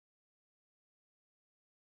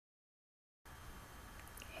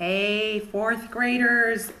Hey, fourth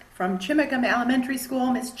graders from Chimicum Elementary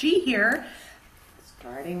School, Miss G here,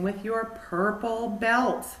 starting with your purple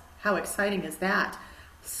belt. How exciting is that?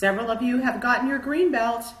 Several of you have gotten your green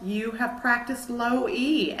belt. You have practiced low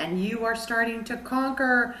E, and you are starting to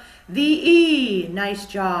conquer the E. Nice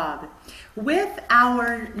job. With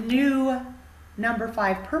our new number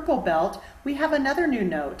 5 purple belt, we have another new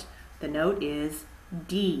note. The note is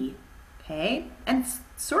D. Okay, and it's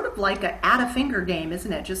sort of like a add a finger game,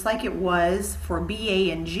 isn't it? Just like it was for B,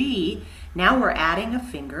 A, and G, now we're adding a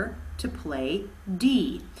finger to play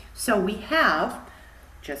D. So we have,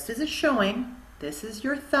 just as it's showing, this is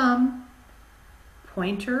your thumb,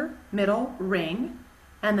 pointer, middle, ring,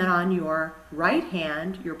 and then on your right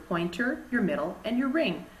hand, your pointer, your middle, and your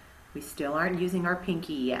ring. We still aren't using our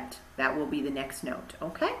pinky yet. That will be the next note,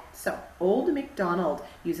 okay? So, old McDonald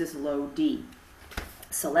uses low D.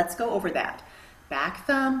 So let's go over that. Back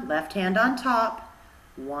thumb, left hand on top,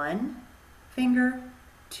 1 finger,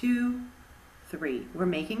 2, 3. We're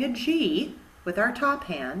making a G with our top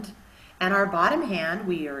hand, and our bottom hand,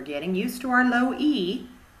 we are getting used to our low E,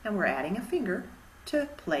 and we're adding a finger to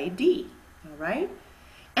play D, all right?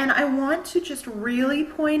 And I want to just really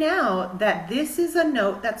point out that this is a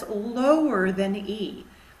note that's lower than E.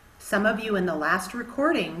 Some of you in the last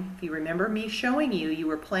recording, if you remember me showing you, you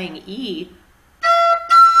were playing E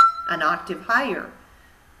an octave higher.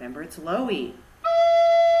 Remember, it's low E.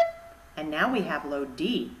 And now we have low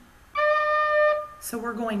D. So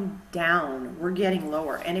we're going down, we're getting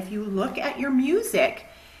lower. And if you look at your music,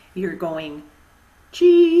 you're going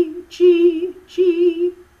G, G,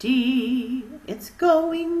 G, D. It's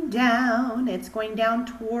going down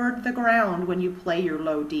toward the ground when you play your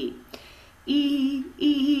low D. E,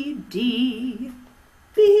 E, D,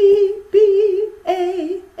 B, B,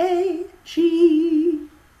 A, G,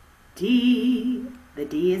 D. The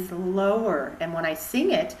D is lower, and when I sing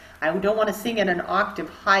it, I don't want to sing it an octave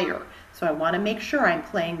higher, so I want to make sure I'm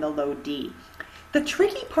playing the low D. The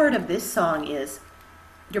tricky part of this song is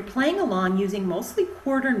you're playing along using mostly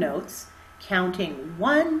quarter notes, counting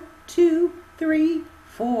 1, 2, 3,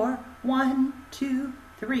 4, 1, 2,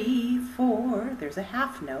 3, 4. There's a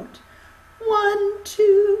half note. 1,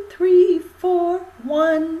 2, 3, 4,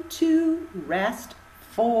 1, 2, rest,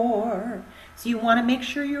 4. So you want to make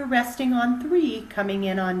sure you're resting on 3, coming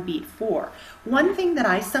in on beat 4. One thing that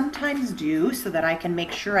I sometimes do so that I can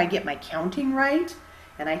make sure I get my counting right,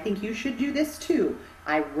 and I think you should do this too,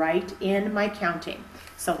 I write in my counting.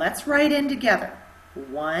 So let's write in together.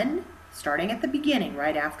 1, starting at the beginning,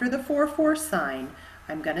 right after the 4-4 sign,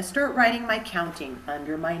 I'm going to start writing my counting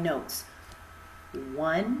under my notes.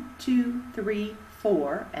 1, 2, 3,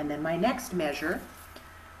 4, and then my next measure,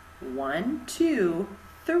 1, 2,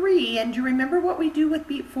 3, and do you remember what we do with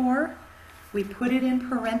beat 4? We put it in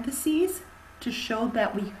parentheses to show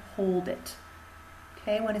that we hold it,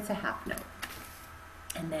 okay, when it's a half note.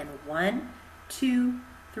 And then 1, 2,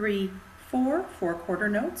 3, 4, 4 quarter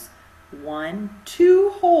notes, 1, 2,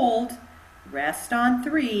 hold, rest on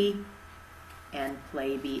 3, and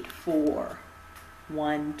play beat 4.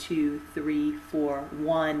 1, 2, 3, 4,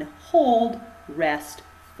 1, hold, rest,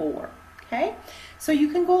 4. Okay? So you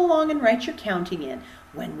can go along and write your counting in.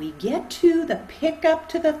 When we get to the pick up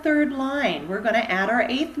to the 3rd line, we're going to add our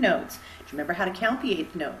 8th notes. Do you remember how to count the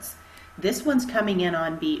 8th notes? This one's coming in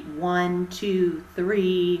on beat 1, 2,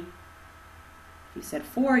 3. If you said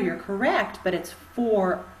 4, you're correct, but it's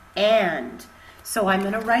 4 and. So I'm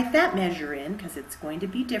going to write that measure in because it's going to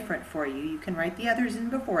be different for you. You can write the others in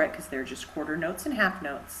before it because they're just quarter notes and half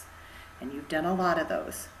notes. And you've done a lot of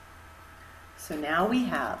those. So now we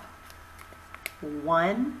have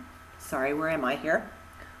 1, sorry, where am I here?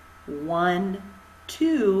 1,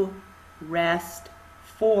 2, rest,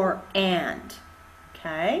 4, and.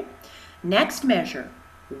 Okay? Next measure,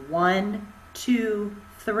 1, 2,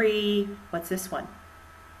 3, what's this one?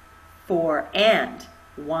 4, and.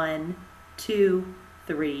 1, 2,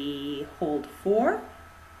 3, hold 4.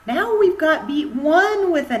 Now we've got beat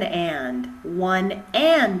 1 with an and. 1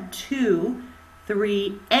 and 2,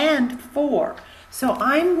 3 and 4. So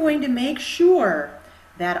I'm going to make sure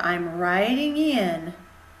that I'm writing in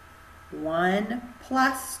 1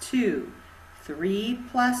 plus 2, 3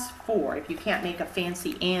 plus 4. If you can't make a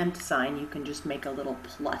fancy and sign, you can just make a little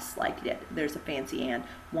plus like it. There's a fancy and.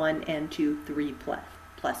 1 and 2, 3 plus.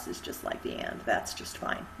 Plus is just like the and. That's just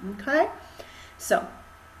fine. Okay? So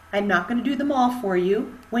I'm not going to do them all for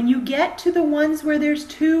you. When you get to the ones where there's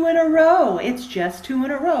 2 in a row, it's just 2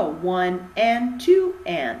 in a row. 1 and 2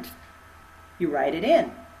 and. You write it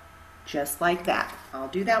in. Just like that. I'll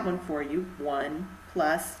do that one for you. 1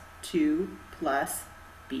 plus 2 plus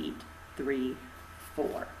beat 3,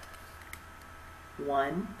 4.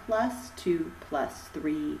 1 plus 2 plus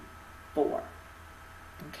 3, 4.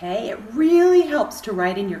 Okay, it really helps to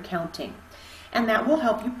write in your counting, and that will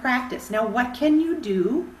help you practice. Now, what can you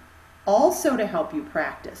do also to help you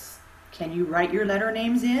practice? Can you write your letter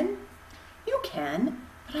names in? You can,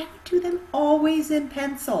 but I would do them always in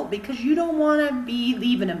pencil because you don't want to be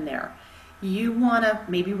leaving them there. You want to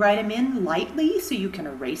maybe write them in lightly so you can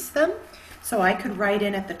erase them. So I could write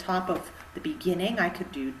in at the top of the beginning, I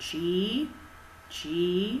could do G,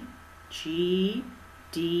 G, G,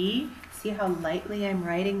 D. See how lightly I'm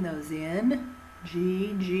writing those in?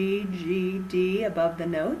 G, G, G, D above the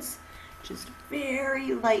notes. Just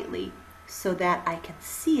very lightly so that I can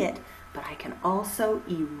see it, but I can also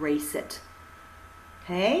erase it.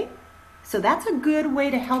 Okay? So that's a good way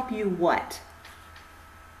to help you what?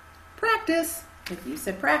 Practice. If you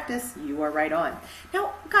said practice, you are right on.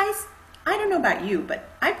 Now, guys, I don't know about you, but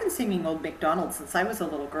I've been singing Old McDonald since I was a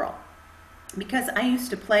little girl. Because I used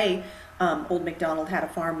to play Old McDonald Had a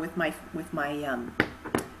Farm with my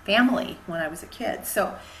family when I was a kid.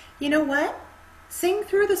 So, you know what? Sing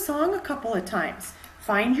through the song a couple of times.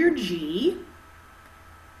 Find your G.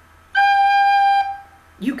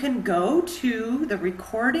 You can go to the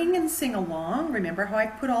recording and sing along. Remember how I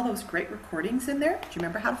put all those great recordings in there? Do you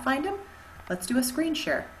remember how to find them? Let's do a screen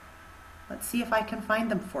share. Let's see if I can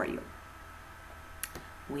find them for you.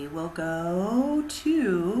 We will go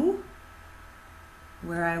to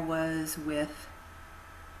where I was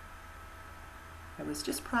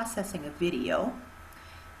just processing a video,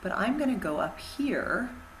 but I'm going to go up here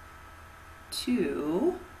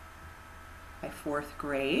to my 4th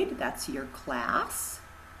grade. That's your class.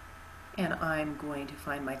 And I'm going to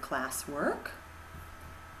find my classwork.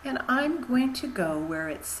 And I'm going to go where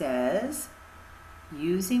it says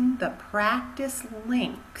using the practice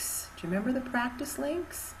links. Do you remember the practice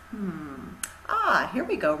links? Here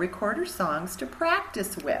we go. Recorder songs to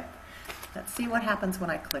practice with. Let's see what happens when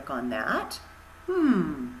I click on that.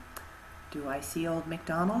 Do I see Old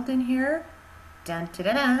MacDonald in here? Dun, da,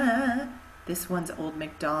 da, da. This one's Old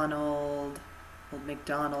MacDonald. Old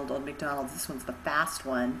MacDonald, Old MacDonald. This one's the fast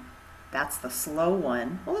one. That's the slow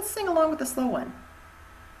one. Well, let's sing along with the slow one.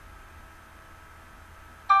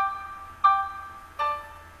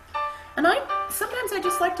 And sometimes I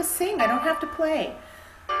just like to sing. I don't have to play.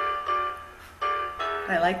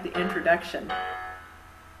 I like the introduction.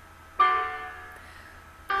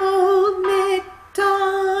 Old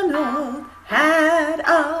MacDonald had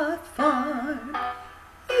a farm.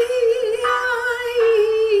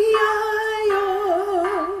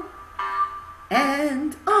 E-I-E-I-O.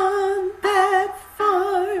 And on that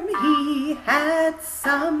farm he had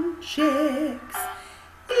some chicks.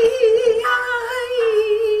 E-I-E-I-O.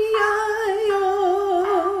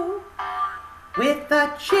 With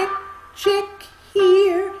a chick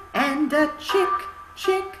here and a chick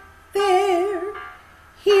there.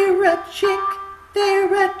 Here a chick,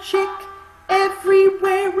 there a chick,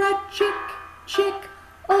 everywhere a chick.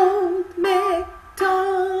 Old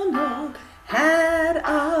MacDonald had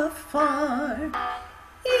a farm.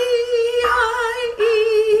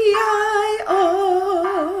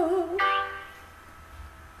 E-I-E-I-O.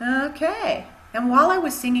 Okay, and while I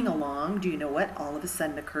was singing along, do you know what all of a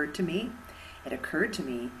sudden occurred to me? It occurred to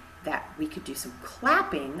me that we could do some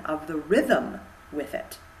clapping of the rhythm with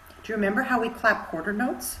it. Do you remember how we clap quarter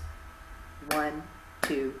notes? 1,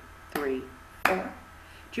 2, 3, 4.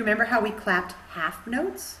 Do you remember how we clapped half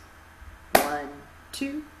notes? 1,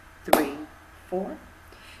 2, 3, 4.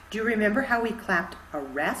 Do you remember how we clapped a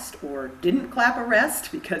rest or didn't clap a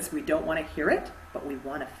rest because we don't want to hear it, but we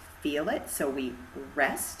want to feel it, so we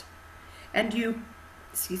rest? And do you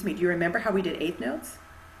remember how we did eighth notes?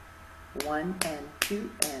 1 and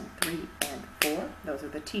 2 and 3 and 4. Those are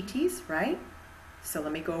the TTs, right? So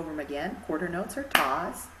let me go over them again. Quarter notes are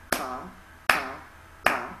tas, ta, ta,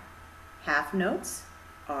 ta. Half notes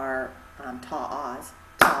are ta-ahs,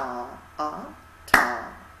 ta, ah,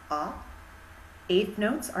 ta, ah. Eighth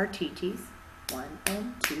notes are TTs, 1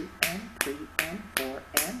 and 2 and 3 and 4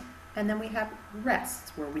 and then we have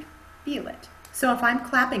rests where we feel it. So if I'm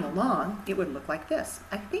clapping along, it would look like this.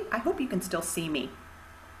 I hope you can still see me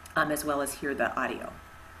as well as hear the audio.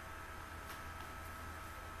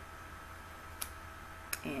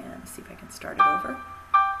 And see if I can start it over.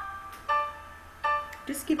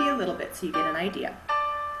 Just give you a little bit so you get an idea.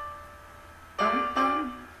 Bum,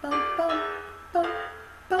 bum, bum, bum, bum,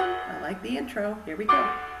 bum. I like the intro. Here we go.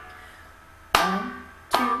 1,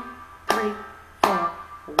 2, 3, 4.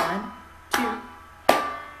 1, 2,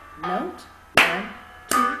 half note. 1,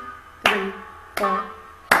 2, 3, 4.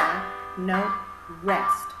 Half note.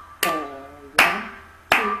 Rest. 4. 1,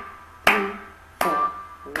 2, 3, 4.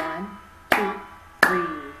 1, 2,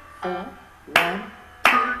 4. 1,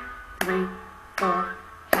 2, 3, 4.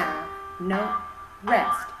 Have note,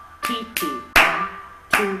 rest. T-T. 1,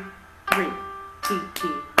 2, 3. T-T.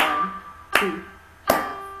 1, 2.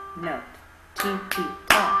 Have note. T-T.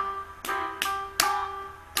 Ta.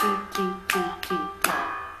 T-T. Ta.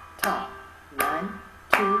 Ta. 1,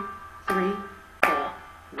 2, 3, 4.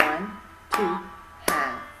 1, 2.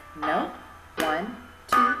 Have note. 1,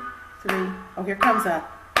 2, 3. Oh, here comes a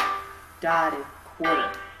dotted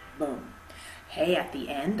quarter. Boom. Hey, at the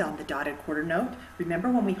end on the dotted quarter note, remember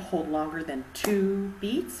when we hold longer than 2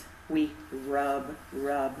 beats? We rub,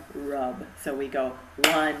 rub, rub. So we go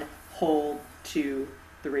 1, hold, 2,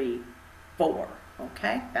 3, 4.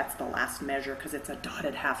 Okay, that's the last measure because it's a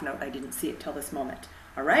dotted half note. I didn't see it till this moment.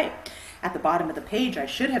 All right, at the bottom of the page, I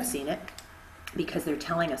should have seen it because they're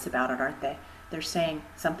telling us about it, aren't they? They're saying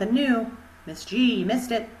something new. Miss G, you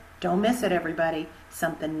missed it. Don't miss it, everybody.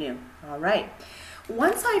 Something new. All right.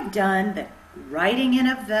 Once I've done the writing in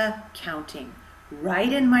of the counting,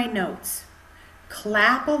 write in my notes,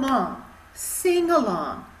 clap along, sing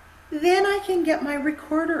along, then I can get my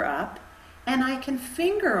recorder up and I can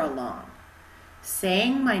finger along,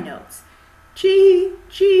 saying my notes. G,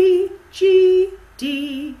 G, G,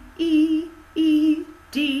 D, E, E,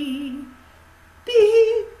 D,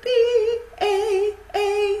 B, B,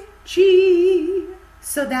 A, G,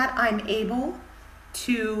 so that I'm able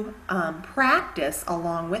to practice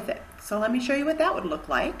along with it. So let me show you what that would look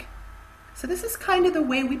like. So this is kind of the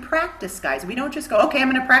way we practice, guys. We don't just go, okay, I'm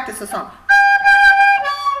going to practice a song.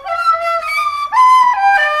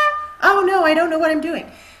 Oh no, I don't know what I'm doing.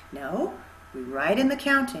 No, we write in the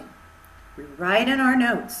counting. We write in our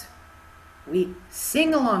notes. We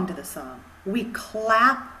sing along to the song. We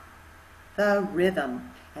clap the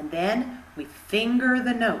rhythm. And then we finger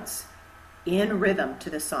the notes in rhythm to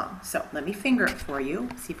the song. So let me finger it for you.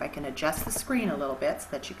 See if I can adjust the screen a little bit so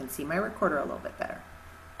that you can see my recorder a little bit better.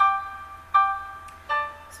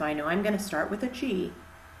 So I know I'm going to start with a G.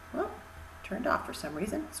 Well, turned off for some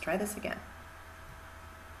reason. Let's try this again.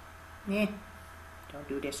 Don't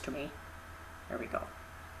do this to me. There we go.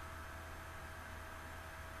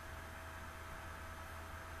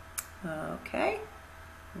 Okay,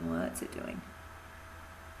 what's it doing?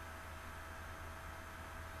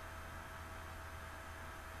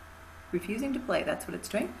 Refusing to play, that's what it's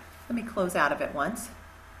doing. Let me close out of it once,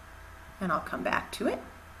 and I'll come back to it.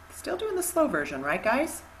 Still doing the slow version, right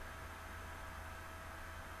guys?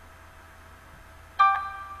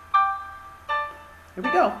 Here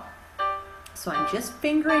we go. So I'm just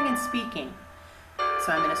fingering and speaking.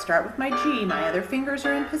 So I'm going to start with my G. My other fingers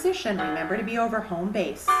are in position. Remember to be over home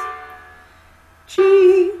base.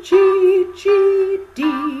 G, G, G, D,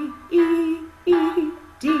 E, E,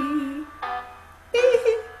 D, B,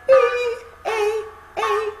 B, A,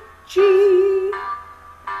 G,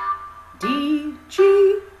 D,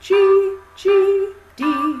 G, G, G, D,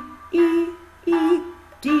 E, E,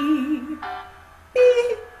 D, B,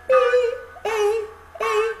 B,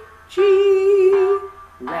 A, G,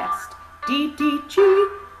 rest. D, D, G,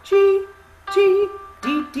 G, G,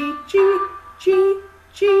 D, D, G, G,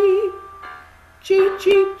 G, G, G,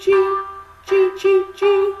 G, G, G, G,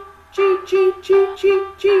 G, G, G, G,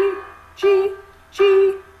 G, G,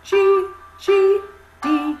 G, G, G, D,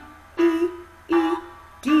 E, E,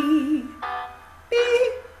 D, B,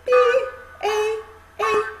 B, A,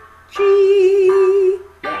 G,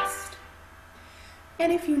 rest.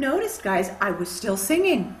 And if you noticed, guys, I was still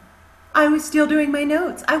singing. I was still doing my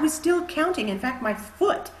notes. I was still counting. In fact, my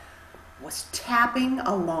foot was tapping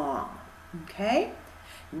along. Okay?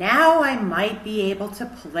 Now I might be able to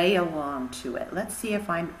play along to it. Let's see if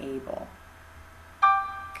I'm able.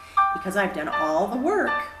 Because I've done all the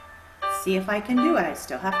work. See if I can do it. I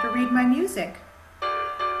still have to read my music.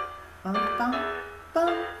 Bum, bum,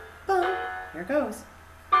 bum, bum. Here goes.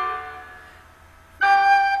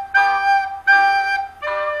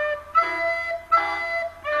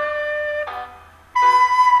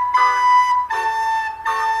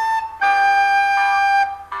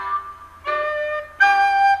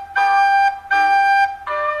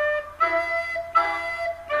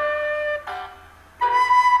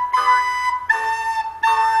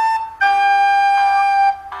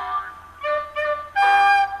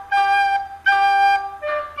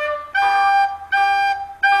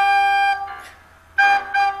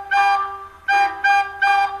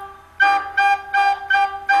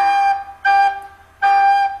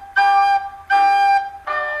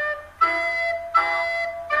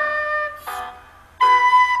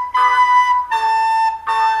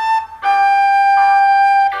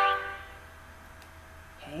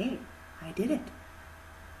 I did it.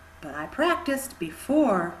 But I practiced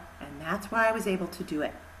before, and that's why I was able to do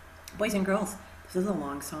it. Boys and girls, this is a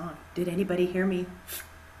long song. Did anybody hear me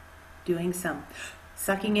doing some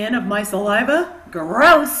sucking in of my saliva?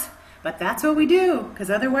 Gross! But that's what we do, because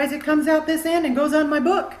otherwise it comes out this end and goes on my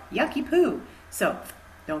book. Yucky poo. So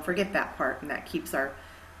don't forget that part, and that keeps our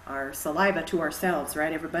saliva to ourselves,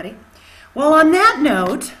 right, everybody? Well, on that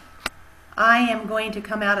note, I am going to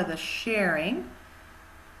come out of the sharing,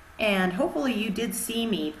 and hopefully you did see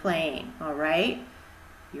me playing, all right?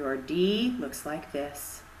 Your D looks like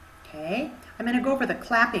this, okay? I'm going to go over the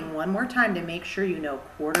clapping one more time to make sure you know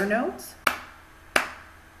quarter notes,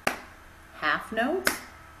 half notes,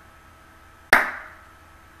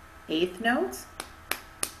 eighth notes,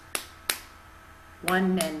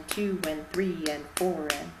 1 and 2 and 3 and 4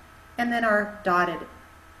 and then our dotted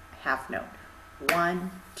half note.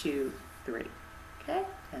 1, 2, 3. Okay?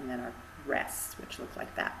 And then our rests, which look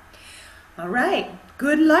like that. All right.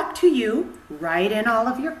 Good luck to you. Write in all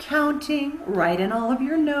of your counting. Write in all of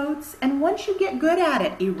your notes. And once you get good at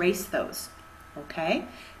it, erase those. Okay?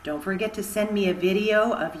 Don't forget to send me a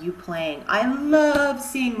video of you playing. I love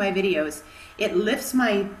seeing my videos. It lifts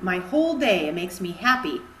my whole day. It makes me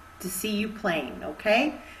happy to see you playing,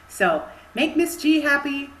 okay? So make Miss G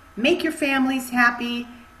happy. Make your families happy.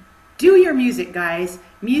 Do your music, guys.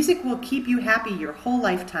 Music will keep you happy your whole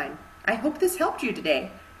lifetime. I hope this helped you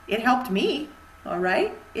today. It helped me, all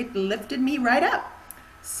right? It lifted me right up.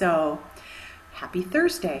 So happy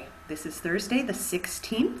Thursday. This is Thursday, the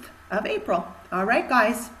 16th of April. All right,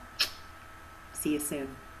 guys. See you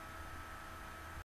soon.